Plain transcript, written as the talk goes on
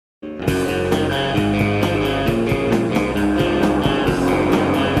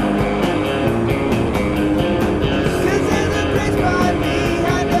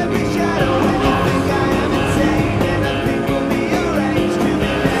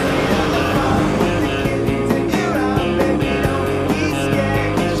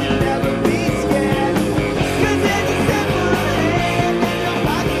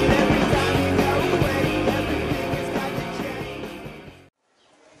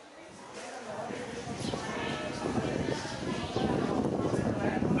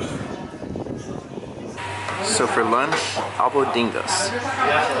So for lunch, abodingas,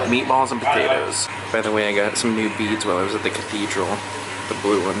 meatballs and potatoes. By the way, I got some new beads while I was at the cathedral, the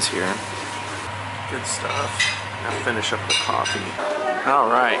blue ones here. Good stuff. Now finish up the coffee. All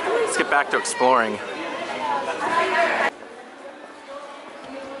right, let's get back to exploring.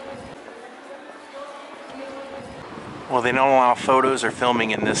 Well, they don't allow photos or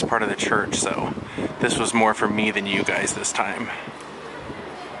filming in this part of the church, so this was more for me than you guys this time.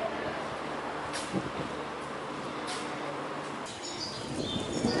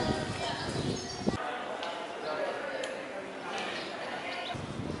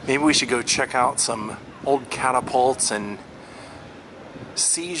 Maybe we should go check out some old catapults and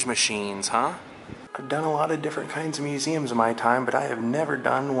siege machines, huh? I've done a lot of different kinds of museums in my time, but I have never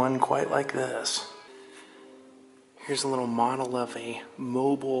done one quite like this. Here's a little model of a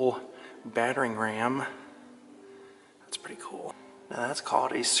mobile battering ram. That's pretty cool. Now that's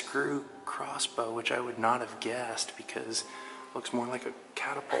called a screw crossbow, which I would not have guessed because it looks more like a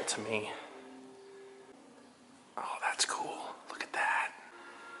catapult to me. Oh, that's cool. Look at that.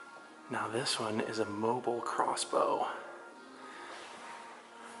 Now this one is a mobile crossbow.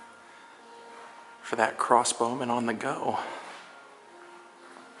 For that crossbowman on the go.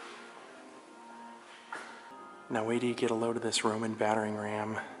 Now wait till you get a load of this Roman battering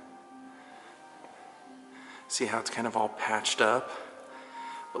ram. See how it's kind of all patched up?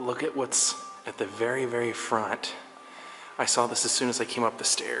 But look at what's at the very, very front. I saw this as soon as I came up the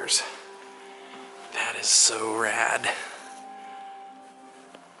stairs. That is so rad.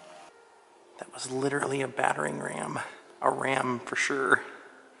 That was literally a battering ram. A ram for sure.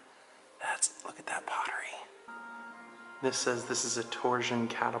 Look at that pottery. This says this is a torsion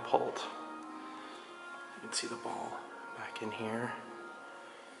catapult. You can see the ball back in here.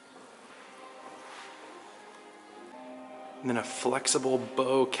 And then a flexible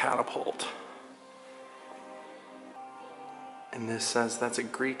bow catapult. And this says that's a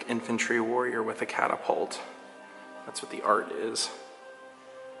Greek infantry warrior with a catapult. That's what the art is.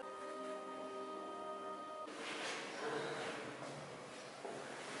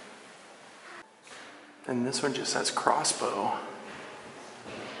 And this one just says crossbow.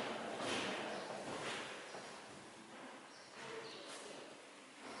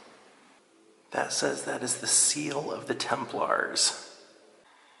 That says that is the seal of the Templars.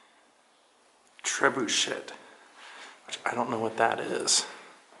 Trebuchet, which I don't know what that is.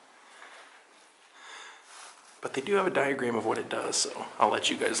 But they do have a diagram of what it does, so I'll let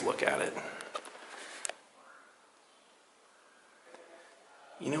you guys look at it.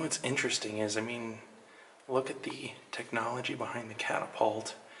 You know what's interesting is, I mean, look at the technology behind the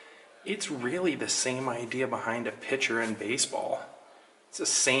catapult. It's really the same idea behind a pitcher in baseball. It's the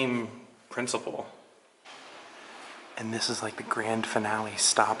same principle. And this is like the grand finale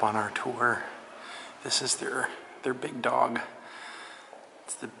stop on our tour. This is their big dog.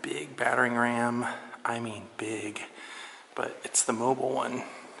 It's the big battering ram. I mean big, but it's the mobile one.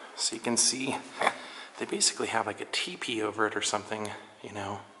 So you can see they basically have like a teepee over it or something, you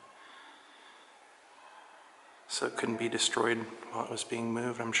know. So it couldn't be destroyed while it was being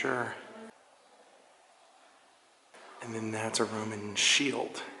moved, I'm sure. And then that's a Roman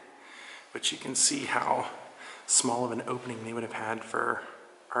shield, which you can see how small of an opening they would have had for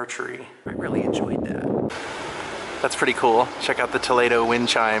archery. I really enjoyed that. That's pretty cool. Check out the Toledo wind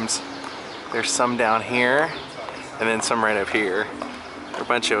chimes. There's some down here, and then some right up here. They're a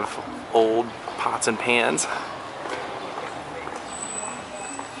bunch of old pots and pans.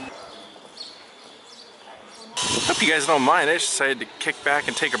 Hope you guys don't mind. I just decided to kick back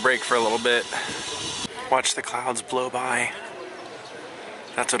and take a break for a little bit. Watch the clouds blow by.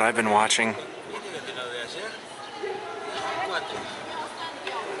 That's what I've been watching.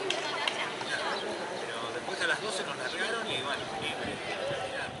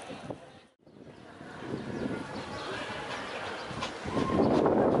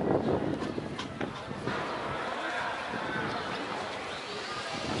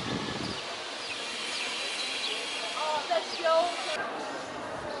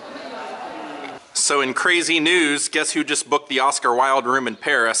 So in crazy news, guess who just booked the Oscar Wilde room in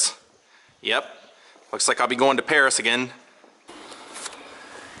Paris? Yep, looks like I'll be going to Paris again.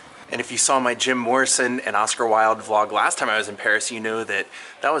 And if you saw my Jim Morrison and Oscar Wilde vlog last time I was in Paris, you know that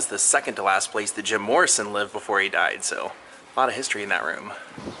that was the second to last place that Jim Morrison lived before he died, so a lot of history in that room.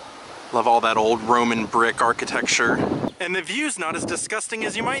 Love all that old Roman brick architecture. And the view's not as disgusting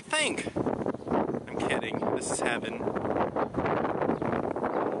as you might think. I'm kidding, this is heaven.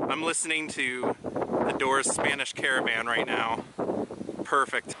 I'm listening to the Doors' Spanish Caravan right now.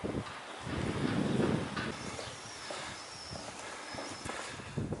 Perfect.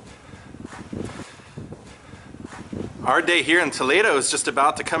 Our day here in Toledo is just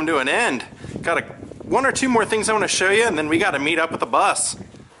about to come to an end. Got one or two more things I want to show you, and then we got to meet up with the bus.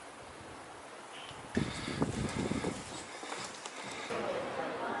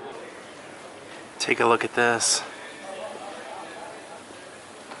 Take a look at this.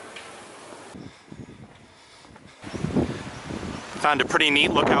 Found a pretty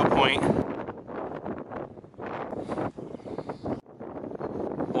neat lookout point.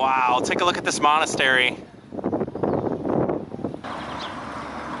 Wow, take a look at this monastery.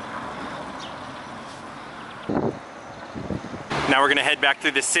 Now we're gonna head back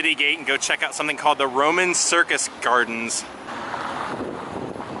through the city gate and go check out something called the Roman Circus Gardens.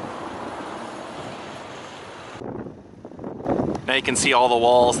 Now you can see all the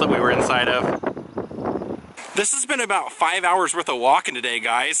walls that we were inside of. This has been about 5 hours worth of walking today,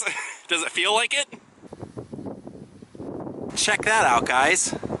 guys. Does it feel like it? Check that out,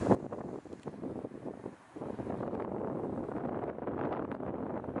 guys.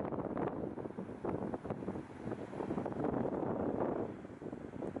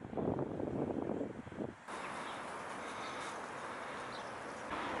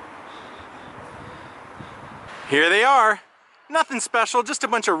 Here they are. Nothing special, just a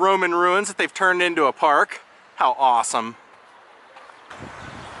bunch of Roman ruins that they've turned into a park. How awesome.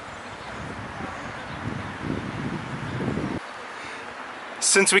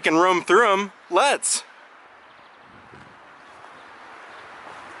 Since we can roam through them, let's.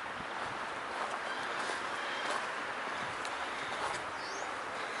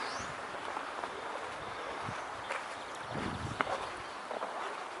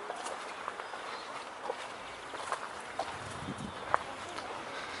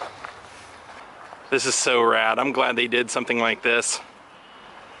 This is so rad. I'm glad they did something like this.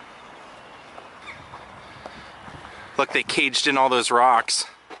 Look, they caged in all those rocks.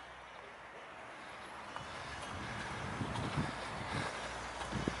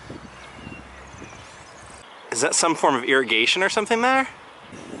 Is that some form of irrigation or something there?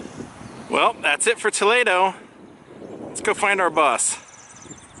 Well, that's it for Toledo. Let's go find our bus.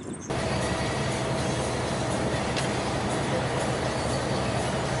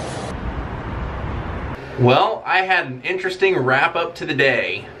 Well, I had an interesting wrap up to the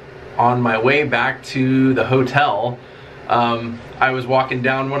day. On my way back to the hotel, I was walking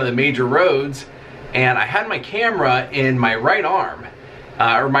down one of the major roads and I had my camera in my right arm,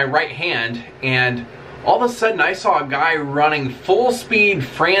 or my right hand, and all of a sudden I saw a guy running full speed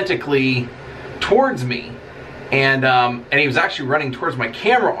frantically towards me. And he was actually running towards my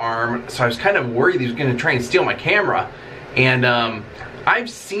camera arm, so I was kind of worried he was going to try and steal my camera. And I've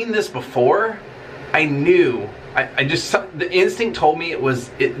seen this before. I knew, the instinct told me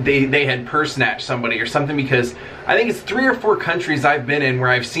they had purse snatched somebody or something, because I think it's 3 or 4 countries I've been in where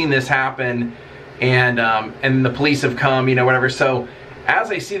I've seen this happen, and the police have come, you know, whatever. So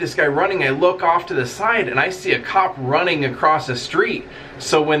as I see this guy running, I look off to the side and I see a cop running across the street.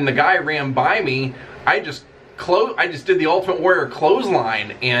 So when the guy ran by me, I just did the Ultimate Warrior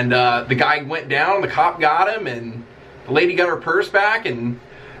clothesline, and the guy went down, the cop got him, and the lady got her purse back. And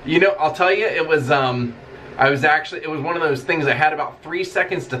you know, I'll tell you, it was one of those things. I had about 3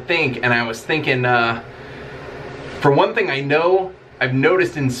 seconds to think, and I was thinking, for one thing, I've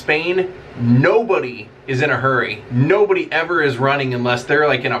noticed in Spain, nobody is in a hurry. Nobody ever is running unless they're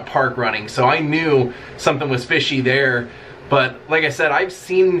like in a park running. So I knew something was fishy there. But like I said, I've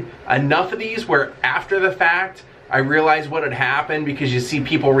seen enough of these where after the fact, I realized what had happened, because you see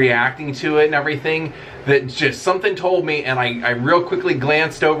people reacting to it and everything, that just something told me, and I real quickly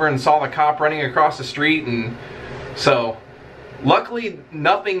glanced over and saw the cop running across the street. And so luckily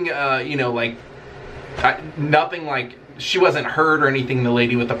nothing, you know, like nothing like she wasn't hurt or anything, the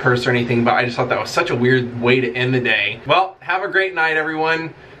lady with the purse or anything, but I just thought that was such a weird way to end the day. Well, have a great night,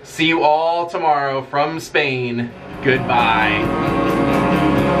 everyone. See you all tomorrow from Spain. Goodbye.